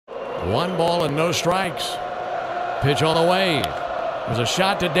One ball and no strikes. Pitch on the way. There's a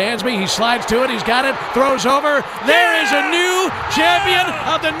shot to Dansby. He slides to it. He's got it. Throws over. There is a new champion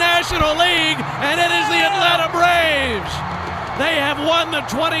of the National League, and it is the Atlanta Braves. They have won the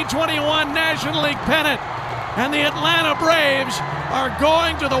 2021 National League pennant, and the Atlanta Braves are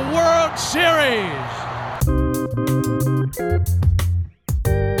going to the World Series.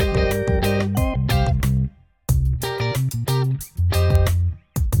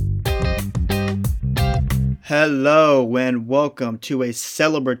 Hello and welcome to a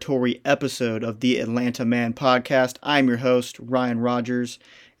celebratory episode of the Atlanta Man Podcast. I'm your host, Ryan Rogers,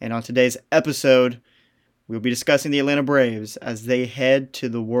 and on today's episode, we'll be discussing the Atlanta Braves as they head to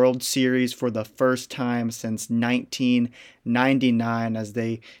the World Series for the first time since 1999 as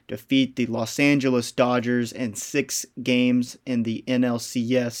they defeat the Los Angeles Dodgers in 6 games in the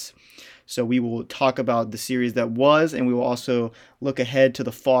NLCS. So we will talk about the series that was, and we will also look ahead to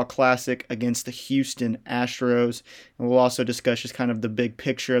the Fall Classic against the Houston Astros. And we'll also discuss just kind of the big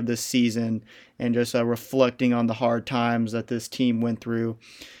picture of this season and just reflecting on the hard times that this team went through.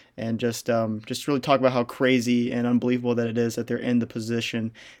 And just really talk about how crazy and unbelievable that it is that they're in the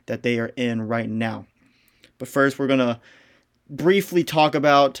position that they are in right now. But first, we're going to briefly talk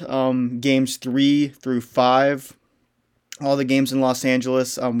about games 3 through 5. All the games in Los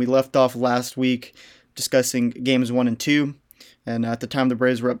Angeles. We left off last week discussing games 1 and 2, and at the time the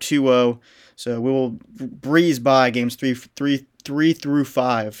Braves were up 2-0, so we will breeze by games 3 through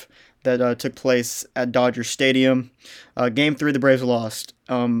 5 that took place at Dodger Stadium. Game 3, the Braves lost.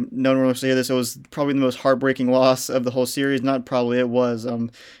 No one will say this. It was probably the most heartbreaking loss of the whole series. Not probably, it was.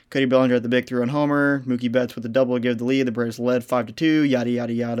 Cody Bellinger had the big 3-run homer. Mookie Betts with the double to give the lead. The Braves led 5-2. Yada,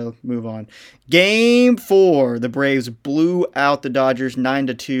 yada, yada. Move on. Game 4, the Braves blew out the Dodgers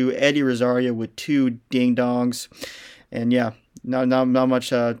 9-2. Eddie Rosario with 2 ding-dongs. And yeah, not much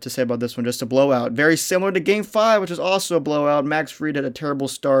to say about this one. Just a blowout. Very similar to Game 5, which was also a blowout. Max Fried had a terrible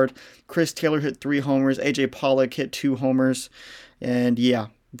start. Chris Taylor hit 3 homers. A.J. Pollock hit 2 homers. And yeah,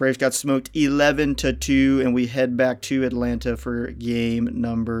 Braves got smoked 11-2, and we head back to Atlanta for game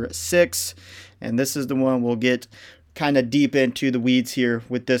number 6. And this is the one we'll get kind of deep into the weeds here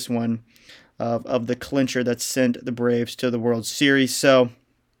with this one of the clincher that sent the Braves to the World Series. So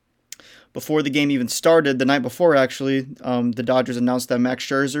before the game even started, the night before actually, the Dodgers announced that Max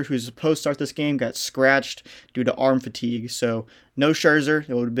Scherzer, who's supposed to start this game, got scratched due to arm fatigue. So no Scherzer.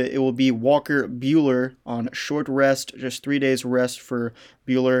 It will be Walker Buehler on short rest, just 3 days rest for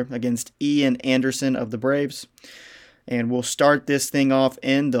Buehler against Ian Anderson of the Braves. And we'll start this thing off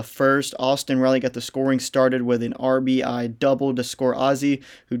in the first. Austin Riley got the scoring started with an RBI double to score Ozzie,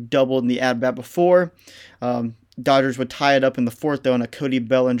 who doubled in the at-bat before. Dodgers would tie it up in the 4th, though, and a Cody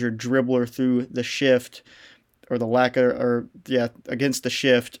Bellinger dribbler through the shift, against the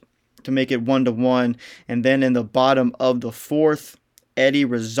shift to make it 1-1. And then in the bottom of the 4th, Eddie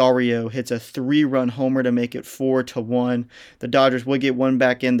Rosario hits a 3-run homer to make it 4-1. The Dodgers would get one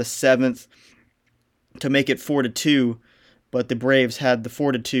back in the 7th to make it 4-2, but the Braves had the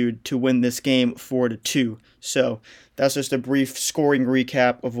fortitude to win this game 4-2. So that's just a brief scoring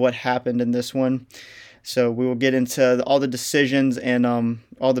recap of what happened in this one. So we will get into all the decisions and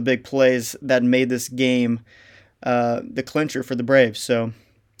all the big plays that made this game the clincher for the Braves. So,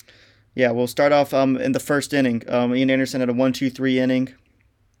 yeah, we'll start off in the first inning. Ian Anderson had a 1-2-3 inning,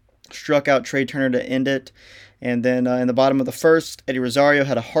 struck out Trey Turner to end it. And then in the bottom of the first, Eddie Rosario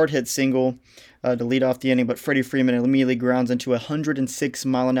had a hard-hit single to lead off the inning, but Freddie Freeman immediately grounds into a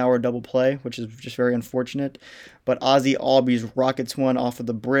 106-mile-an-hour double play, which is just very unfortunate. But Ozzie Albies rockets one off of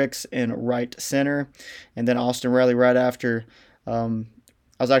the bricks in right center. And then Austin Riley right after. I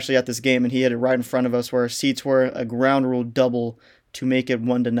was actually at this game, and he had it right in front of us where our seats were, a ground rule double to make it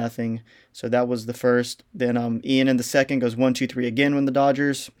 1-0. So that was the first. Then Ian in the second goes 1-2-3 again with the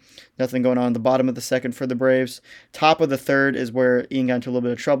Dodgers. Nothing going on in the bottom of the second for the Braves. Top of the third is where Ian got into a little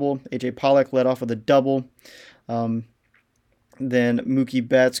bit of trouble. A.J. Pollock led off with a double. Then Mookie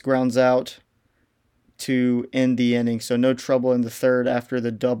Betts grounds out to end the inning. So no trouble in the third after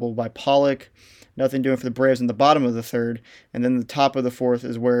the double by Pollock. Nothing doing for the Braves in the bottom of the third. And then the top of the 4th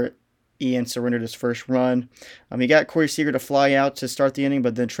is where Ian surrendered his first run. He got Corey Seager to fly out to start the inning,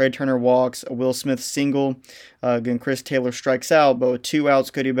 but then Trey Turner walks, a Will Smith single. Again, Chris Taylor strikes out, but with 2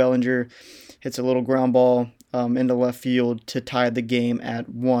 outs, Cody Bellinger hits a little ground ball into left field to tie the game at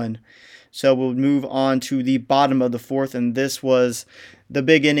 1. So we'll move on to the bottom of the 4th, and this was the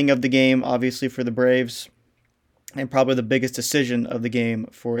big inning of the game, obviously, for the Braves, and probably the biggest decision of the game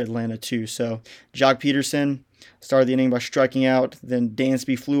for Atlanta, too. So Jock Peterson started the inning by striking out. Then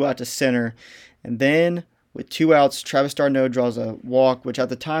Dansby flew out to center. And then With 2 outs, Travis d'Arnaud draws a walk, which at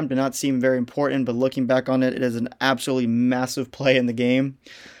the time did not seem very important, but looking back on it, it is an absolutely massive play in the game.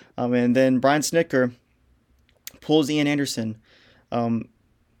 And then Brian Snitker pulls Ian Anderson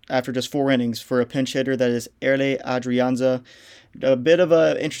after just 4 innings for a pinch hitter that is Erle Adrianza. A bit of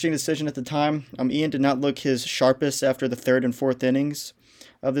an interesting decision at the time. Ian did not look his sharpest after the 3rd and 4th innings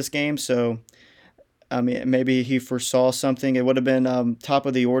of this game, so maybe he foresaw something. It would have been top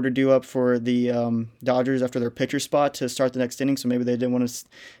of the order due up for the Dodgers after their pitcher spot to start the next inning, so maybe they didn't want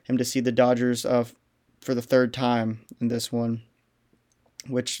him to see the Dodgers for the 3rd time in this one,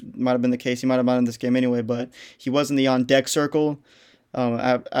 which might have been the case. He might have been in this game anyway, but he was in the on-deck circle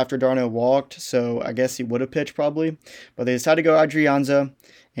after d'Arnaud walked, so I guess he would have pitched probably. But they decided to go Adrianza,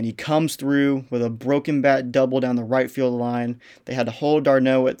 and he comes through with a broken bat double down the right field line. They had to hold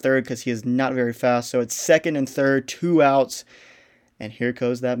d'Arnaud at third because he is not very fast, so it's 2nd and 3rd, 2 outs, and here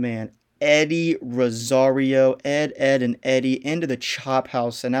goes that man, Eddie Rosario, Ed, and Eddie into the chop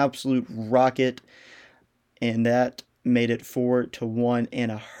house, an absolute rocket, and that made it 4-1 in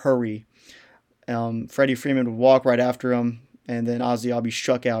a hurry. Freddie Freeman would walk right after him, and then Ozzie Albies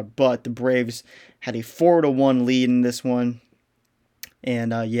struck out. But the Braves had a 4-1 lead in this one,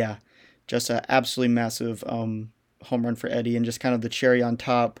 and just an absolutely massive home run for Eddie, and just kind of the cherry on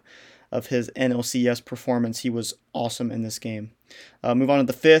top of his NLCS performance. He was awesome in this game. Move on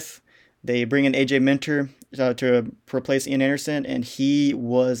to the 5th. They bring in A.J. Minter to replace Ian Anderson, and he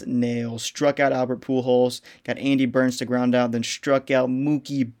was nailed. Struck out Albert Pujols, got Andy Burns to ground out, then struck out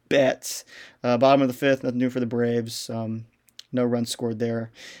Mookie Betts. Bottom of the 5th, nothing new for the Braves. No runs scored there.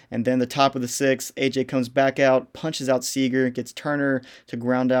 And then the top of the 6th, A.J. comes back out, punches out Seager, gets Turner to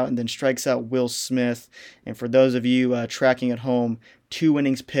ground out, and then strikes out Will Smith. And for those of you tracking at home, 2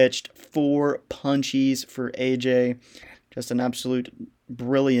 innings pitched, 4 punchies for A.J. Just an absolute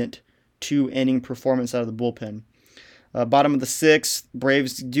brilliant 2-inning performance out of the bullpen. Bottom of the 6th,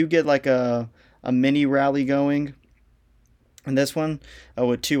 Braves do get like a mini rally going in this one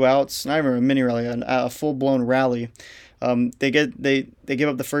with 2 outs. Not even a mini rally, a full-blown rally. They give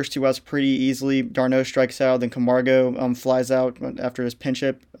up the first 2 outs pretty easily. d'Arnaud strikes out, then Camargo flies out after his pinch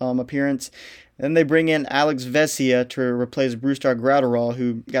hit appearance. Then they bring in Alex Vesia to replace Brusdar Graterol,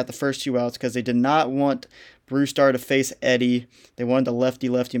 who got the first 2 outs because they did not want Brusdar to face Eddie. They wanted the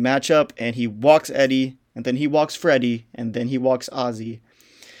lefty-lefty matchup, and he walks Eddie, and then he walks Freddie, and then he walks Ozzie.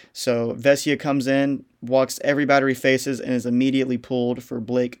 So Vesia comes in, walks every batter he faces, and is immediately pulled for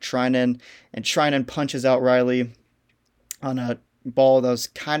Blake Treinen, and Treinen punches out Riley on a ball that was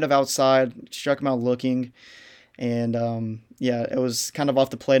kind of outside, struck him out looking, and it was kind of off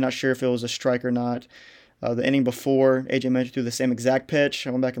the play, not sure if it was a strike or not. The inning before, A.J. Minter threw the same exact pitch.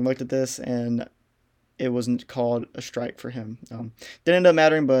 I went back and looked at this, and it wasn't called a strike for him. Didn't end up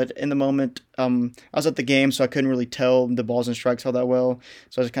mattering, but in the moment, I was at the game, so I couldn't really tell the balls and strikes all that well,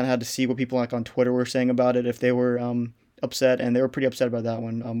 so I just kind of had to see what people like on Twitter were saying about it, if they were upset, and they were pretty upset about that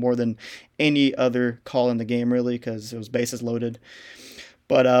one, more than any other call in the game, really, because it was bases loaded.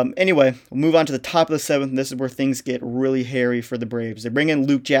 But anyway, we'll move on to the top of the 7th. This is where things get really hairy for the Braves. They bring in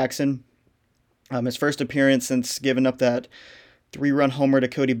Luke Jackson. His first appearance since giving up that 3-run homer to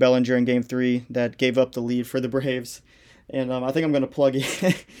Cody Bellinger in Game 3 that gave up the lead for the Braves. And I think I'm going to plug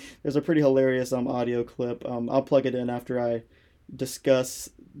it. There's a pretty hilarious audio clip. I'll plug it in after I discuss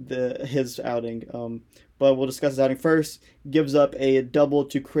his outing. But we'll discuss his outing first. Gives up a double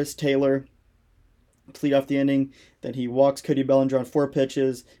to Chris Taylor to lead off the inning. Then he walks Cody Bellinger on 4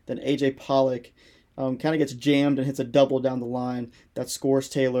 pitches. Then A.J. Pollock kind of gets jammed and hits a double down the line that scores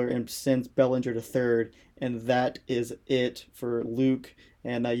Taylor and sends Bellinger to third. And that is it for Luke.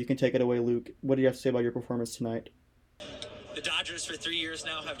 And you can take it away, Luke. What do you have to say about your performance tonight? The Dodgers for 3 years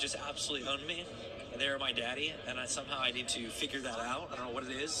now have just absolutely owned me. They're my daddy, and somehow I need to figure that out. I don't know what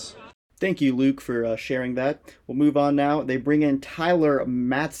it is. Thank you, Luke, for sharing that. We'll move on now. They bring in Tyler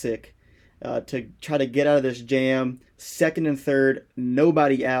Matzek to try to get out of this jam. 2nd and 3rd,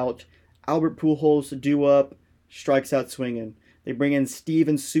 nobody out. Albert Pujols due up, strikes out swinging. They bring in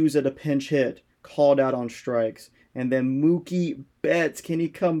Steven Souza to pinch hit, called out on strikes. And then Mookie Betts, can he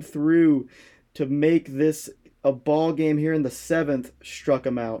come through to make this a ball game here in the 7th? Struck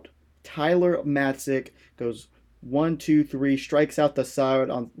him out. Tyler Matzek goes 1, 2, 3, strikes out the side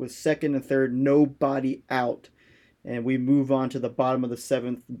with 2nd and 3rd, nobody out. And we move on to the bottom of the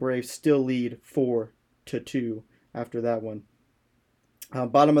 7th. Braves still lead 4-2 after that one.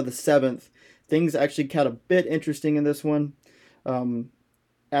 Bottom of the 7th, things actually got a bit interesting in this one.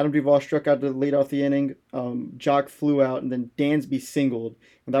 Adam Duvall struck out to lead off the inning. Jock flew out, and then Dansby singled.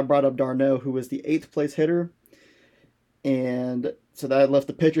 And that brought up d'Arnaud, who was the 8th place hitter. And So that left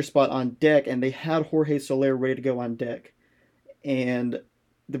the pitcher spot on deck, and they had Jorge Soler ready to go on deck. And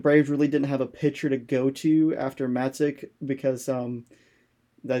the Braves really didn't have a pitcher to go to after Matzik because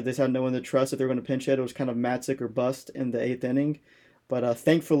they just had no one to trust if they were going to pinch hit. It was kind of Matzik or bust in the 8th inning. But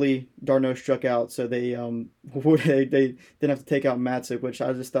thankfully, d'Arnaud struck out, so they they didn't have to take out Matzik, which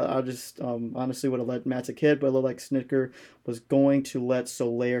I just thought honestly would have let Matzik hit, but it looked like Snitker was going to let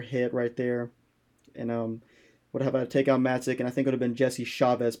Soler hit right there, and would have had to take out Matzik, and I think it would have been Jesse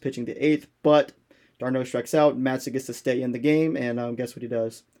Chavez pitching the 8th, but d'Arnaud strikes out, Matzik gets to stay in the game, and guess what he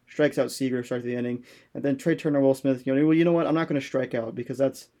does? Strikes out Seager, starts the inning, and then Trey Turner, Will Smith. Well, you know what? I'm not going to strike out because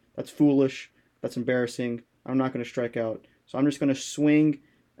that's foolish. That's embarrassing. I'm not going to strike out. So I'm just going to swing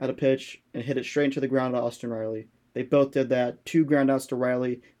at a pitch and hit it straight into the ground at Austin Riley. They both did that. 2 groundouts to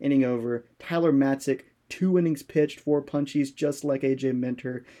Riley, inning over. Tyler Matzik, 2 innings pitched, 4 punchies, just like AJ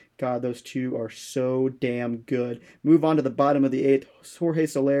Minter. God, those 2 are so damn good. Move on to the bottom of the 8th. Jorge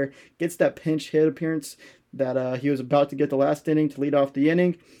Soler gets that pinch hit appearance that he was about to get the last inning to lead off the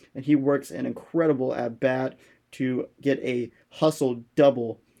inning, and he works an incredible at-bat to get a hustle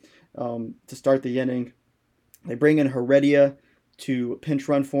double to start the inning. They bring in Heredia to pinch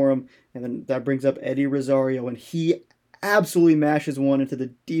run for him, and then that brings up Eddie Rosario, and he absolutely mashes one into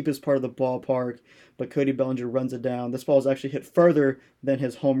the deepest part of the ballpark, but Cody Bellinger runs it down. This ball is actually hit further than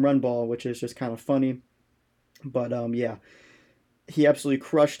his home run ball, which is just kind of funny. But yeah, he absolutely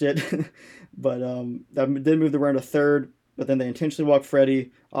crushed it. But that did move the runner to third, but then they intentionally walk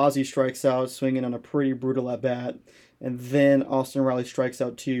Freddie. Ozzie strikes out, swinging on a pretty brutal at bat, and then Austin Riley strikes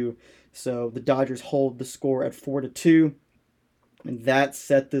out too. So the Dodgers hold the score at 4-2, and that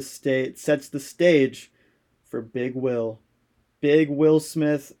sets the stage for Big Will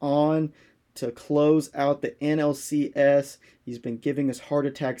Smith on to close out the NLCS. He's been giving us heart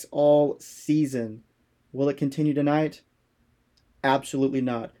attacks all season. Will it continue tonight? Absolutely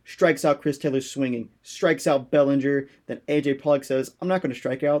not. Strikes out Chris Taylor swinging. Strikes out Bellinger. Then AJ Pollock says, I'm not going to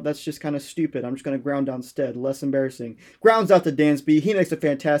strike out. That's just kind of stupid. I'm just going to ground out instead. Less embarrassing. Grounds out to Dansby. He makes a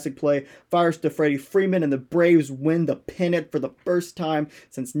fantastic play. Fires to Freddie Freeman. And the Braves win the pennant for the first time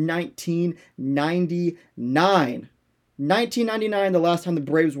since 1999. 1999, the last time the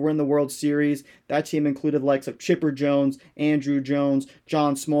Braves were in the World Series. That team included the likes of Chipper Jones, Andrew Jones,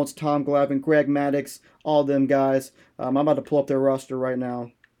 John Smoltz, Tom Glavine, Greg Maddux, all them guys. I'm about to pull up their roster right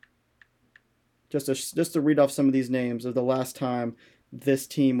now. Just to read off some of these names of the last time this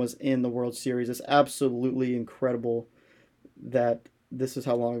team was in the World Series. It's absolutely incredible that this is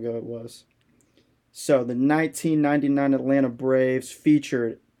how long ago it was. So the 1999 Atlanta Braves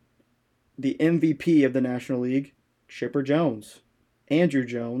featured the MVP of the National League, Chipper Jones, Andrew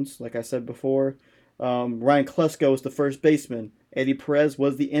Jones, like I said before. Ryan Klesko was the first baseman. Eddie Perez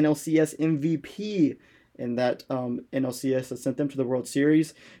was the NLCS MVP in that NLCS that sent them to the World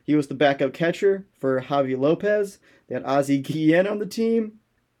Series. He was the backup catcher for Javi Lopez. They had Ozzie Guillen on the team.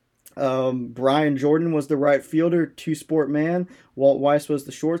 Brian Jordan was the right fielder, two-sport man. Walt Weiss was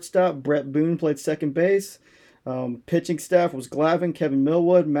the shortstop. Brett Boone played second base. Pitching staff was Glavine, Kevin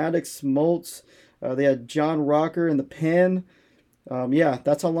Millwood, Maddux, Smoltz. They had John Rocker in the pen. Yeah,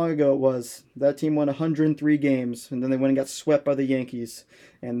 that's how long ago it was. That team won 103 games, and then they went and got swept by the Yankees.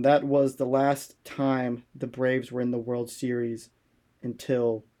 And that was the last time the Braves were in the World Series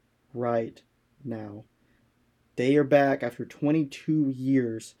until right now. They are back after 22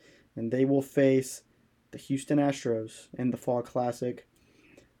 years, and they will face the Houston Astros in the Fall Classic.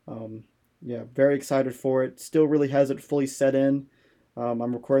 Yeah, very excited for it. Still really hasn't fully set in.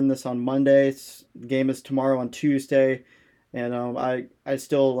 I'm recording this on Monday. The game is tomorrow on Tuesday, and I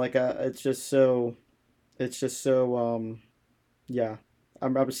still like it's just so yeah.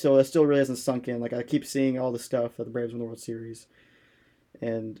 It still really hasn't sunk in. Like I keep seeing all the stuff that the Braves win the World Series,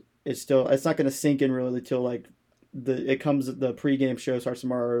 and it's not going to sink in really until like the pregame show starts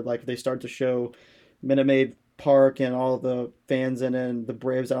tomorrow. Or like they start to show Minute Maid Park and all the fans in it and the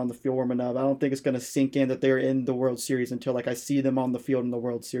Braves out on the field warming up. I don't think it's going to sink in that they're in the World Series until like I see them on the field in the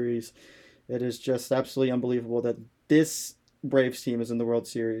World Series. It is just absolutely unbelievable that this Braves team is in the World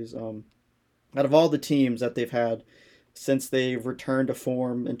Series. Out of all the teams that they've had since they've returned to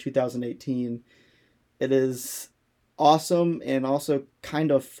form in 2018, it is awesome and also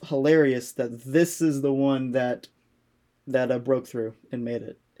kind of hilarious that this is the one that broke through and made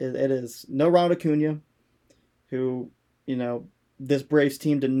it. It is no Ronald Acuna, who, this Braves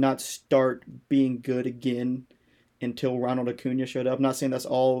team did not start being good again until Ronald Acuna showed up. I'm not saying that's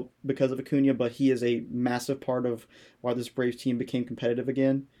all because of Acuna, but he is a massive part of why this Braves team became competitive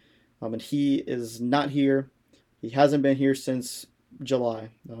again. And he is not here. He hasn't been here since July.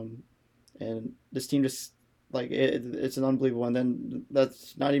 And this team just Like it's an unbelievable. And then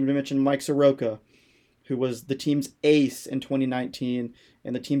that's not even to mention Mike Soroka, who was the team's ace in 2019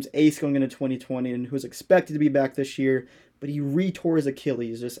 and the team's ace going into 2020, and who was expected to be back this year, but he re-tore his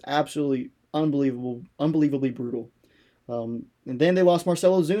Achilles. Just absolutely unbelievably brutal. And then they lost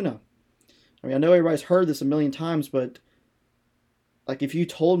Marcell Ozuna. I mean, I know everybody's heard this a million times, but like if you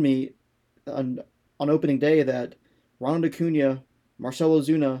told me on opening day that Ronald Acuna, Marcell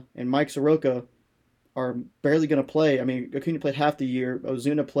Ozuna, and Mike Soroka are barely going to play. I mean, Acuna played half the year.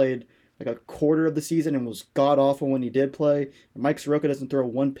 Ozuna played like a quarter of the season and was god awful when he did play. And Mike Soroka doesn't throw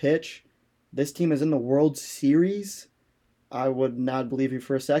one pitch. This team is in the World Series. I would not believe you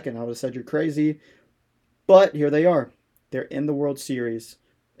for a second. I would have said you're crazy. But here they are. They're in the World Series.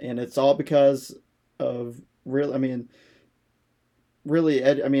 And it's all because of real. I mean, really,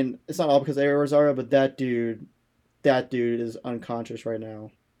 I mean, it's not all because of Eddie Rosario, but that dude is unconscious right now.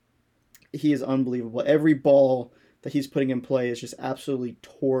 He is unbelievable. Every ball that he's putting in play is just absolutely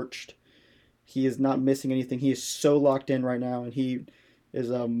torched. He is not missing anything. He is so locked in right now, and he is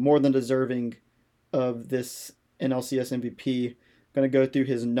more than deserving of this NLCS MVP. Going to go through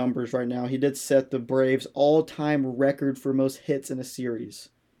his numbers right now. He did set the Braves' all-time record for most hits in a series.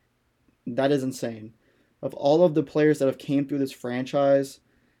 That is insane. Of all of the players that have came through this franchise,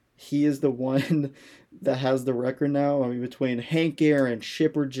 he is the one that has the record now. I mean, between Hank Aaron,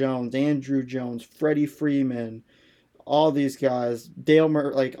 Chipper Jones, Andrew Jones, Freddie Freeman, all these guys, Dale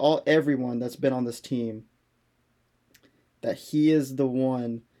Murray, like everyone that's been on this team, that he is the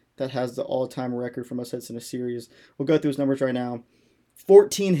one that has the all-time record for most hits in a series. We'll go through his numbers right now.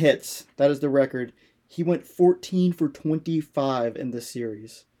 14 hits. That is the record. He went 14 for 25 in this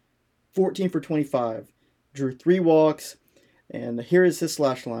series. 14 for 25. Drew 3 walks. And here is his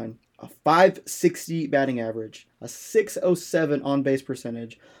slash line. A .560 batting average. A .607 on-base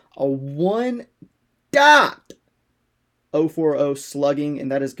percentage. A 1.040 slugging.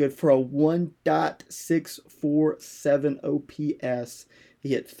 And that is good for a 1.647 OPS. He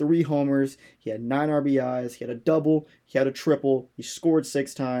hit 3 homers. He had 9 RBIs. He had a double. He had a triple. He scored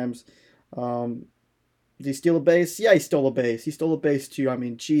 6 times. Did he steal a base? Yeah, he stole a base. He stole a base too. I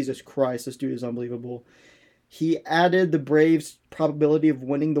mean, Jesus Christ, this dude is unbelievable. He added the Braves' probability of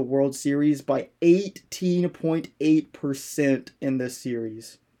winning the World Series by 18.8% in this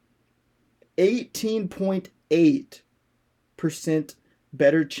series. 18.8%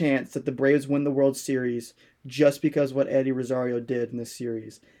 better chance that the Braves win the World Series just because of what Eddie Rosario did in this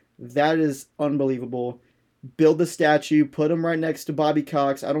series. That is unbelievable. Build the statue, put him right next to Bobby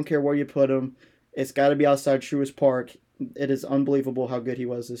Cox. I don't care where you put him. It's got to be outside Truist Park. It is unbelievable how good he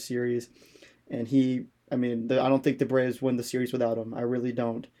was this series. And I don't think the Braves win the series without him. I really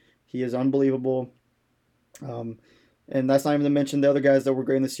don't. He is unbelievable. And that's not even to mention the other guys that were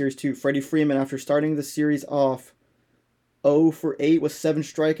great in the series too. Freddie Freeman, after starting the series off 0 for 8 with 7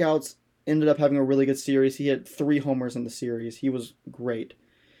 strikeouts, ended up having a really good series. He had 3 homers in the series. He was great.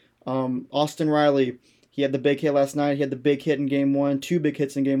 Austin Riley, he had the big hit last night. He had the big hit in Game 1, 2 big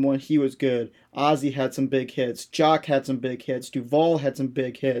hits in Game 1. He was good. Ozzie had some big hits. Jock had some big hits. Duvall had some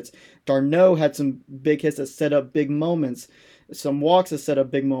big hits. d'Arnaud had some big hits that set up big moments. Some walks that set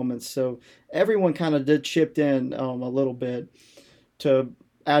up big moments. So everyone kind of did chipped in a little bit to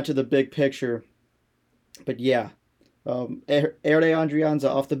add to the big picture. But yeah, Erde Adrianza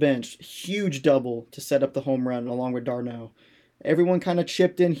off the bench, huge double to set up the home run along with d'Arnaud. Everyone kind of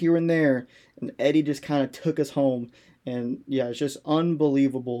chipped in here and there, and Eddie just kind of took us home. And yeah, it's just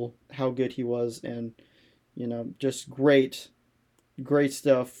unbelievable how good he was, and just great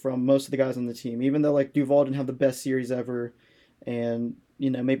stuff from most of the guys on the team. Even though like Duvall didn't have the best series ever, and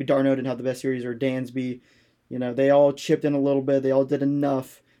maybe d'Arnaud didn't have the best series, or Dansby, they all chipped in a little bit. They all did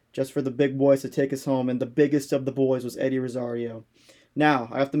enough just for the big boys to take us home, and the biggest of the boys was Eddie Rosario. Now,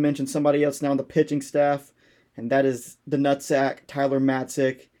 I have to mention somebody else now on the pitching staff, and that is the nutsack, Tyler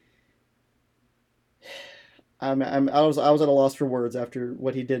Matzek. I was at a loss for words after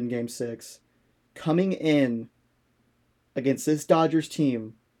what he did in Game 6. Coming in against this Dodgers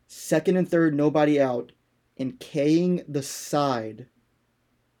team, second and third, nobody out, and K-ing the side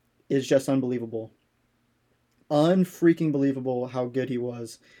is just unbelievable. Unfreaking believable how good he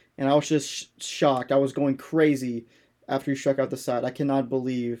was. And I was just shocked. I was going crazy after he struck out the side. I cannot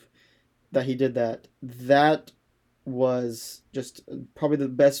believe that he did that. That was just probably the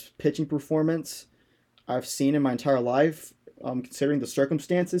best pitching performance I've seen in my entire life, considering the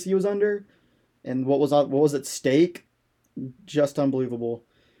circumstances he was under and what was at stake. Just unbelievable.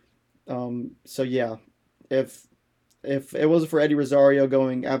 So yeah, if it wasn't for Eddie Rosario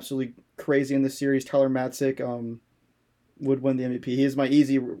going absolutely crazy in the series, Tyler Matzek, would win the MVP. He is my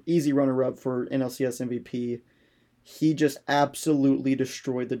easy runner-up for NLCS MVP. He just absolutely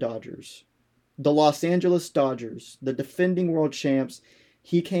destroyed the Dodgers. The Los Angeles Dodgers, the defending world champs,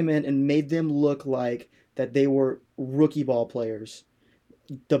 he came in and made them look like that they were rookie ball players,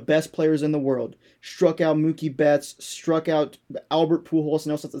 the best players in the world. Struck out Mookie Betts, struck out Albert Pujols. I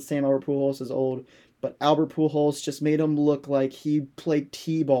know it's not the same Albert Pujols is old, but Albert Pujols just made him look like he played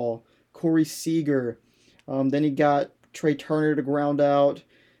T-ball. Corey Seager. Then he got Trey Turner to ground out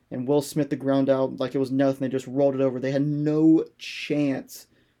and Will Smith to ground out like it was nothing. They just rolled it over. They had no chance.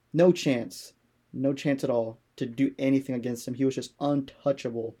 No chance. No chance at all to do anything against him. He was just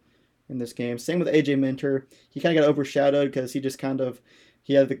untouchable in this game. Same with AJ Minter. He kind of got overshadowed because he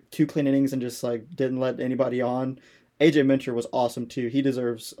had the 2 clean innings and just like didn't let anybody on. AJ Minter was awesome too. He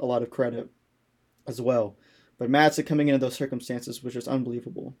deserves a lot of credit as well. But Madson coming into those circumstances was just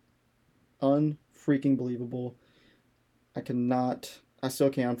unbelievable. Unfreaking believable. I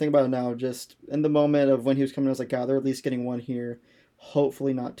still can't. I'm thinking about it now. Just in the moment of when he was coming, I was like, God, they're at least getting 1 here.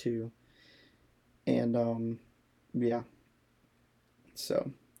 Hopefully not 2. And, yeah.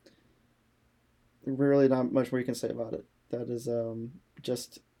 So, really not much more you can say about it. That is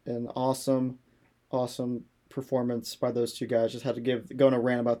just an awesome performance by those 2 guys. Just had to go on a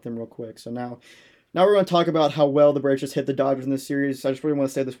rant about them real quick. So now we're going to talk about how well the Braves just hit the Dodgers in this series. I just really want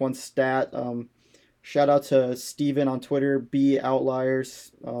to say this one stat. Shout out to Steven on Twitter, B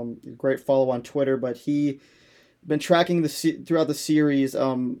Outliers. Great follow on Twitter, but he been tracking throughout the series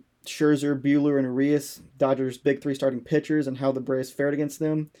Scherzer, Buehler, and Urias, Dodgers' big 3 starting pitchers, and how the Braves fared against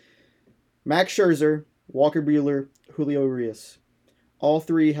them. Max Scherzer, Walker Buehler, Julio Urias. All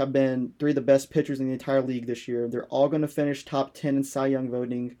 3 have been 3 of the best pitchers in the entire league this year. They're all going to finish top 10 in Cy Young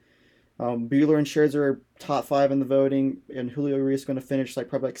voting. Buehler and Scherzer are top 5 in the voting, and Julio Urias is going to finish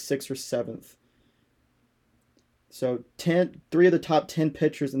probably 6th or 7th. So 3 of the top 10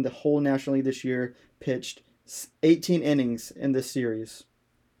 pitchers in the whole National League this year pitched 18 innings in this series.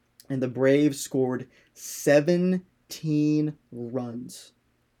 And the Braves scored 17 runs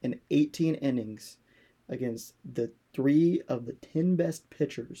in 18 innings against the 3 of the 10 best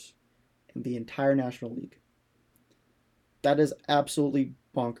pitchers in the entire National League. That is absolutely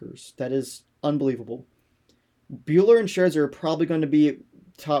bonkers. That is unbelievable. Buehler and Scherzer are probably going to be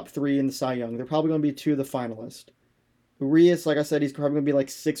top 3 in the Cy Young. They're probably going to be 2 of the finalists. Urias, like I said, he's probably going to be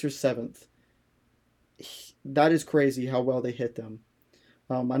 6th or 7th. That is crazy how well they hit them.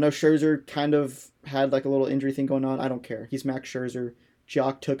 I know Scherzer kind of had a little injury thing going on. I don't care. He's Max Scherzer.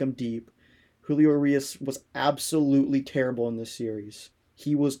 Jock took him deep. Julio Urias was absolutely terrible in this series.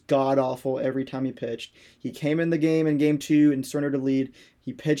 He was god-awful every time he pitched. He came in the game in Game 2 and surrendered a lead.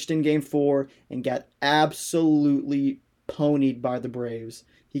 He pitched in Game 4 and got absolutely ponied by the Braves.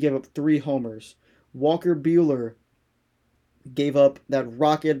 He gave up 3 homers. Walker Buehler gave up that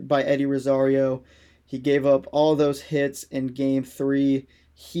rocket by Eddie Rosario. He gave up all those hits in Game 3.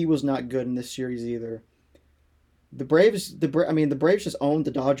 He was not good in this series either. The Braves just owned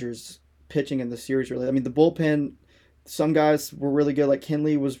the Dodgers pitching in the series, really. The bullpen, some guys were really good.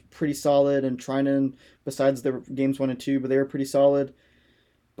 Kenley was pretty solid, and Trinan, besides the games 1 and 2, but they were pretty solid.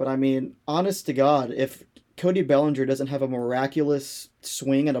 But honest to God, if Cody Bellinger doesn't have a miraculous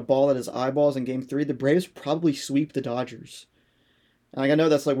swing at a ball at his eyeballs in Game 3, the Braves probably sweep the Dodgers. And I know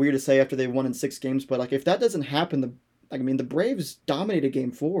that's weird to say after they won in 6 games, but if that doesn't happen, the Braves dominated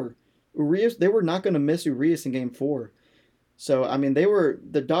Game 4. Urias, they were not going to miss Urias in Game 4. So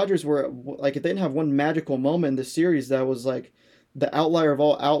the Dodgers were if they didn't have one magical moment in the series that was the outlier of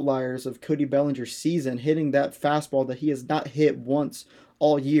all outliers of Cody Bellinger's season, hitting that fastball that he has not hit once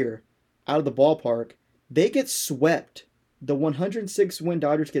all year out of the ballpark, they get swept. The 106 win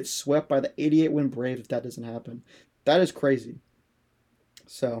Dodgers get swept by the 88 win Braves if that doesn't happen. That is crazy.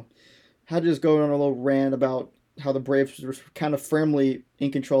 So, I had to just go on a little rant about how the Braves were kind of firmly in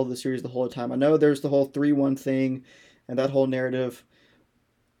control of the series the whole time. I know there's the whole 3-1 thing and that whole narrative,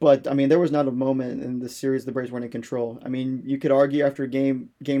 but there was not a moment in the series the Braves weren't in control. You could argue after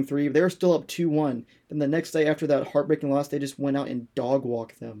game 3, they were still up 2-1. Then the next day after that heartbreaking loss, they just went out and dog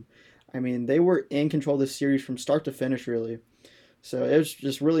walked them. They were in control of this series from start to finish, really. So it was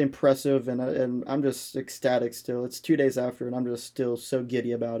just really impressive, and I'm just ecstatic still. It's 2 days after, and I'm just still so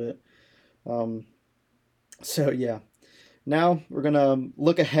giddy about it. So yeah. Now we're going to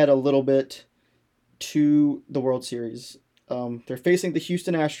look ahead a little bit to the World Series. They're facing the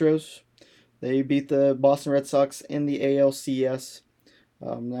Houston Astros. They beat the Boston Red Sox in the ALCS.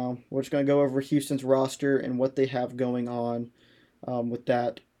 Now we're just going to go over Houston's roster and what they have going on with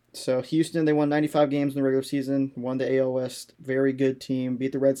that. So Houston, they won 95 games in the regular season, won the AL West, very good team,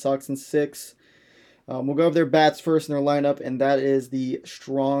 beat the Red Sox in 6. We'll go over their bats first in their lineup, and that is the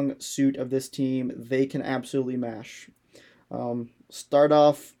strong suit of this team. They can absolutely mash. Start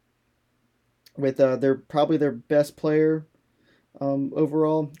off with probably their best player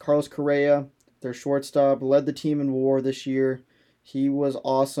overall, Carlos Correa, their shortstop, led the team in WAR this year. He was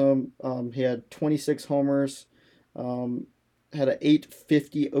awesome. He had 26 homers, had an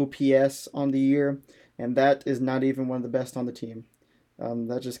 850 OPS on the year, and that is not even one of the best on the team.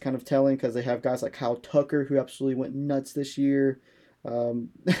 That's just kind of telling because they have guys like Kyle Tucker, who absolutely went nuts this year.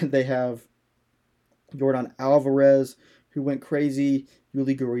 They have Jordan Alvarez, who went crazy.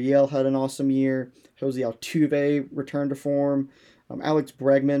 Yuli Gurriel had an awesome year. Jose Altuve returned to form. Alex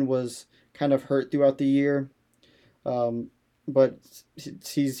Bregman was kind of hurt throughout the year, but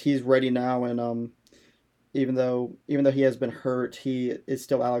he's ready now. And even though he has been hurt, he is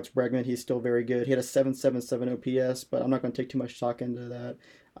still Alex Bregman. He's still very good. He had a 777 OPS, but I'm not going to take too much stock into that.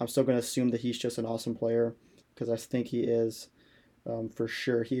 I'm still going to assume that he's just an awesome player because I think he is for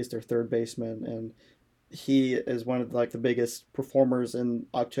sure. He is their third baseman, and he is one of the biggest performers in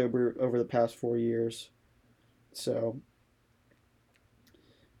October over the past 4 years. So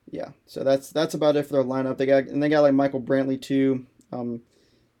yeah, so that's about it for their lineup. They got like Michael Brantley too.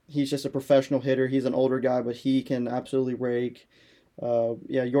 He's just a professional hitter. He's an older guy, but he can absolutely rake.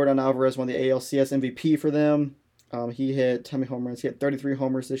 Jordan Alvarez won the ALCS MVP for them. He hit how many home runs? He had 33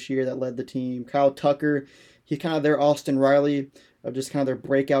 homers this year. That led the team. Kyle Tucker, he's kind of their Austin Riley, of just kind of their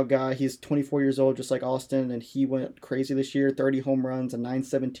breakout guy. He's 24 years old, just like Austin, and he went crazy this year. 30 home runs, a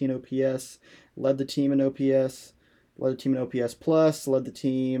 917 OPS. Led the team in OPS. Led the team in OPS plus. Led the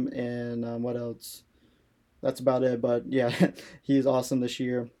team in what else? That's about it. But yeah, he's awesome this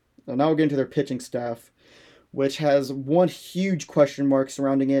year. Now we'll get into their pitching staff, which has one huge question mark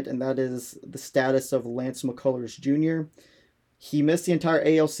surrounding it, and that is the status of Lance McCullers Jr. He missed the entire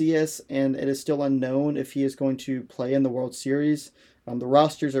ALCS, and it is still unknown if he is going to play in the World Series. The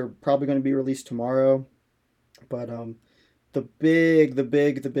rosters are probably going to be released tomorrow, but the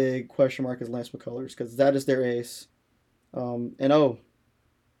big question mark is Lance McCullers, because that is their ace. Wow.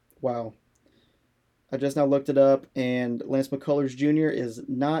 I just now looked it up, and Lance McCullers Jr. is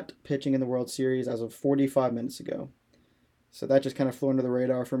not pitching in the World Series as of 45 minutes ago. So that just kind of flew under the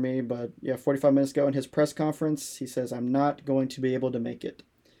radar for me. But yeah, 45 minutes ago in his press conference, he says, "I'm not going to be able to make it."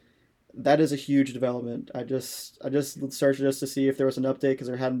 That is a huge development. I just searched just to see if there was an update because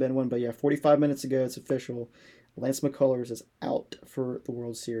there hadn't been one. But yeah, 45 minutes ago, it's official. Lance McCullers is out for the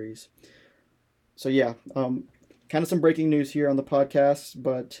World Series. So yeah, kind of some breaking news here on the podcast,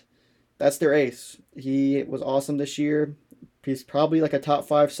 but that's their ace. He was awesome this year. He's probably like a top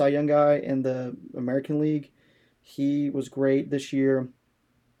 5 Cy Young guy in the American League. He was great this year,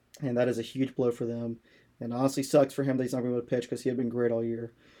 and that is a huge blow for them. And honestly, sucks for him that he's not going to be able to pitch because he had been great all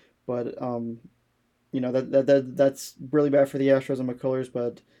year. But that's really bad for the Astros and McCullers.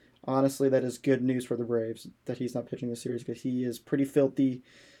 But honestly, that is good news for the Braves that he's not pitching this series because he is pretty filthy.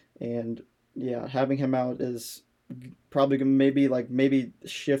 And yeah, having him out is probably going to maybe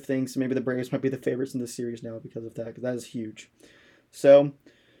shift things. Maybe the Braves might be the favorites in this series now because of that. Because that is huge. So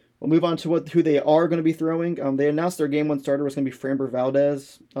we'll move on to who they are going to be throwing. They announced their game 1 starter was going to be Framber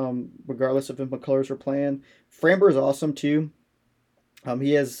Valdez, regardless of if McCullers are playing. Framber is awesome too.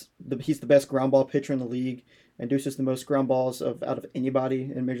 He's the best ground ball pitcher in the league. Induces the most ground balls out of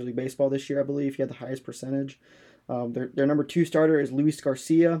anybody in Major League Baseball this year, I believe. He had the highest percentage. Their number 2 starter is Luis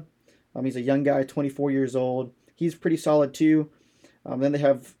Garcia. He's a young guy, 24 years old. He's pretty solid too. Then they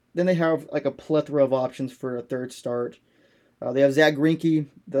have like a plethora of options for a third start. They have Zach Greinke,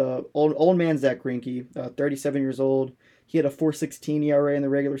 the old man Zach Greinke, 37 years old. He had a 4.16 ERA in the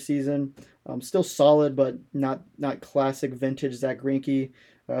regular season. Still solid, but not classic vintage Zach Greinke.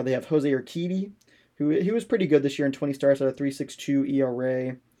 They have Jose Urquidy, who he was pretty good this year in 20 starts at a 3.62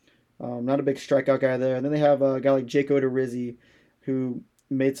 ERA. Not a big strikeout guy there. And then they have a guy like Jake Odorizzi, who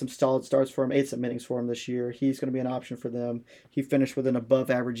made some solid starts for him, 8 some innings for him this year. He's going to be an option for them. He finished with an above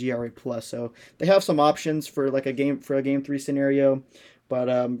average ERA plus. So they have some options for a game 3 scenario.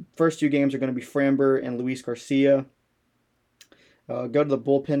 But first 2 games are going to be Framber and Luis Garcia. Go to the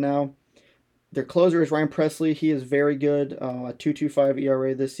bullpen now. Their closer is Ryan Presley. He is very good. A 2.25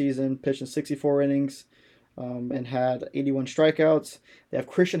 ERA this season, pitched in 64 innings, and had 81 strikeouts. They have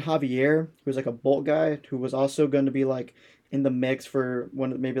Christian Javier, who's like a bolt guy, who was also going to be like in the mix for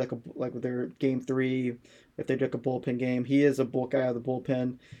maybe like their game 3 if they took a bullpen game. He is a bolt guy out of the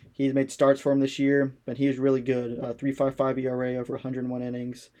bullpen. He's made starts for him this year, but he is really good. 3.55 ERA over 101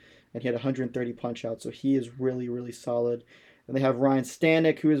 innings, and he had 130 punch outs. So he is really, really solid. And they have Ryan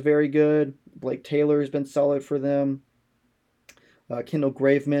Stanek, who is very good. Blake Taylor has been solid for them. Kendall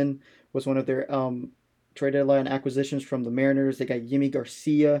Graveman was one of their trade deadline acquisitions from the Mariners. They got Yimi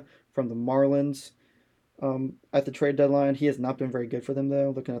Garcia from the Marlins at the trade deadline. He has not been very good for them,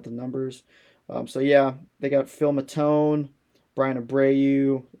 though, looking at the numbers. So, yeah, they got Phil Matone, Brian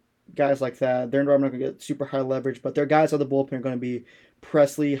Abreu, guys like that. They're not going to get super high leverage, but their guys on the bullpen are going to be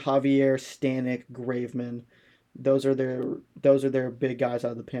Presley, Javier, Stanek, Graveman. Those are their big guys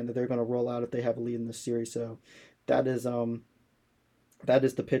out of the pen that they're going to roll out if they have a lead in this series. So that is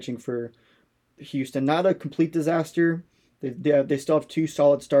the pitching for Houston. Not a complete disaster. They still have two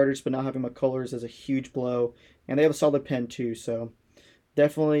solid starters, but not having McCullers is a huge blow, and they have a solid pen too. So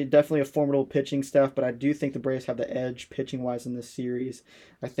definitely a formidable pitching staff. But I do think the Braves have the edge pitching wise in this series.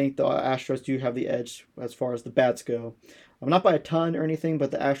 I think the Astros do have the edge as far as the bats go. Not by a ton or anything,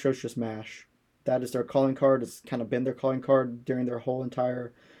 but the Astros just mash. That is their calling card. It's kind of been their calling card during their whole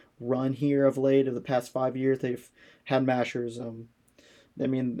entire run here of late. Of the past 5 years, they've had mashers. And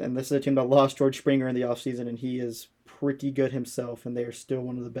this is a team that lost George Springer in the offseason, and he is pretty good himself, and they are still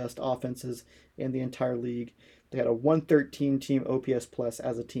one of the best offenses in the entire league. They had a 113 team OPS plus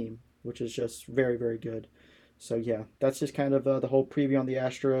as a team, which is just very, very good. So, yeah, that's just kind of the whole preview on the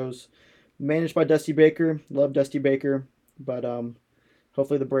Astros. Managed by Dusty Baker. Love Dusty Baker, but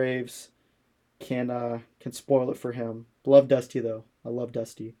hopefully the Braves can spoil it for him. Love Dusty, though. I love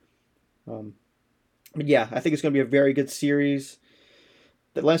Dusty. But yeah, I think it's going to be a very good series.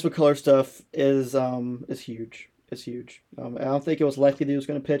 The Lance McCullers stuff is huge. It's huge. I don't think it was likely that he was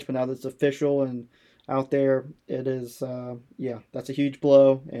going to pitch, but now that it's official and out there, it is. That's a huge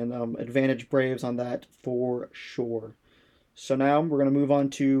blow, and advantage Braves on that for sure. So now we're going to move on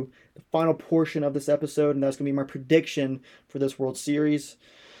to the final portion of this episode, and that's going to be my prediction for this World Series.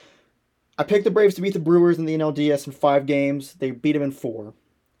 I picked the Braves to beat the Brewers in the NLDS in 5 games. They beat them in 4.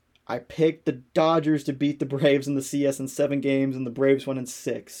 I picked the Dodgers to beat the Braves in the CS in 7 games, and the Braves won in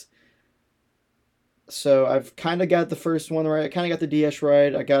 6. So I've kind of got the first one right. I kind of got the DS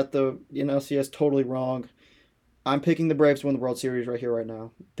right. I got the NLCS totally wrong. I'm picking the Braves to win the World Series right here, right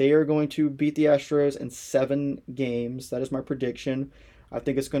now. They are going to beat the Astros in 7 games. That is my prediction. I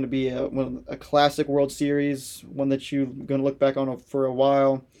think it's going to be a classic World Series, one that you're going to look back on for a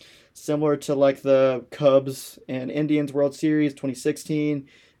while. Similar to like the Cubs and Indians World Series 2016,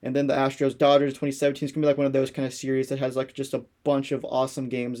 and then the Astros Dodgers 2017. It's going to be like one of those kind of series that has like just a bunch of awesome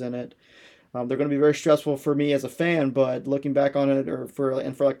games in it. They're going to be very stressful for me as a fan, but looking back on it, for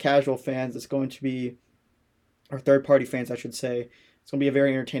like casual fans, it's going to be, or third-party fans, I should say, it's going to be a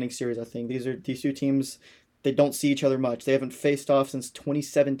very entertaining series. I think these two teams, they don't see each other much. They haven't faced off since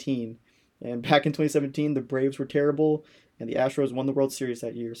 2017, and back in 2017, the Braves were terrible, and the Astros won the World Series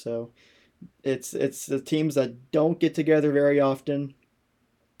that year. So it's the teams that don't get together very often.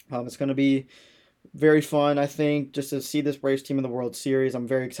 It's going to be very fun, I think, just to see this Braves team in the World Series. I'm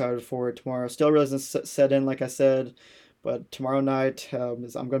very excited for it tomorrow. Still really hasn't set in, like I said, but tomorrow night I'm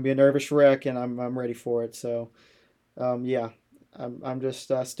going to be a nervous wreck, and I'm ready for it. So, I'm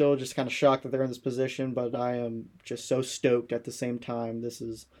just still just kind of shocked that they're in this position, but I am just so stoked at the same time. This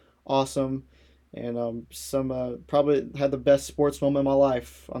is awesome, and probably had the best sports moment of my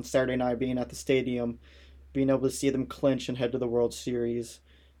life on Saturday night, being at the stadium, being able to see them clinch and head to the World Series.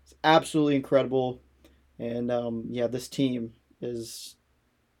 It's absolutely incredible, and this team is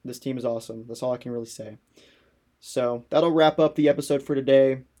awesome. That's all I can really say. So that'll wrap up the episode for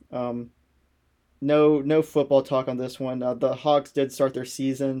today. No football talk on this one. The Hawks did start their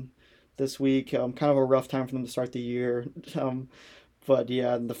season this week. Kind of a rough time for them to start the year. But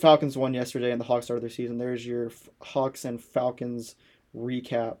yeah, the Falcons won yesterday, and the Hawks started their season. There's your Hawks and Falcons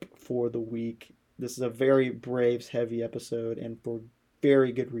recap for the week. This is a very Braves heavy episode, and for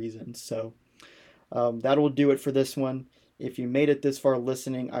very good reasons. So that will do it for this one. If you made it this far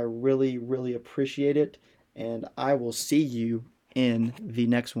listening, I really, really appreciate it. And I will see you in the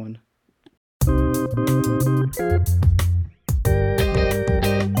next one.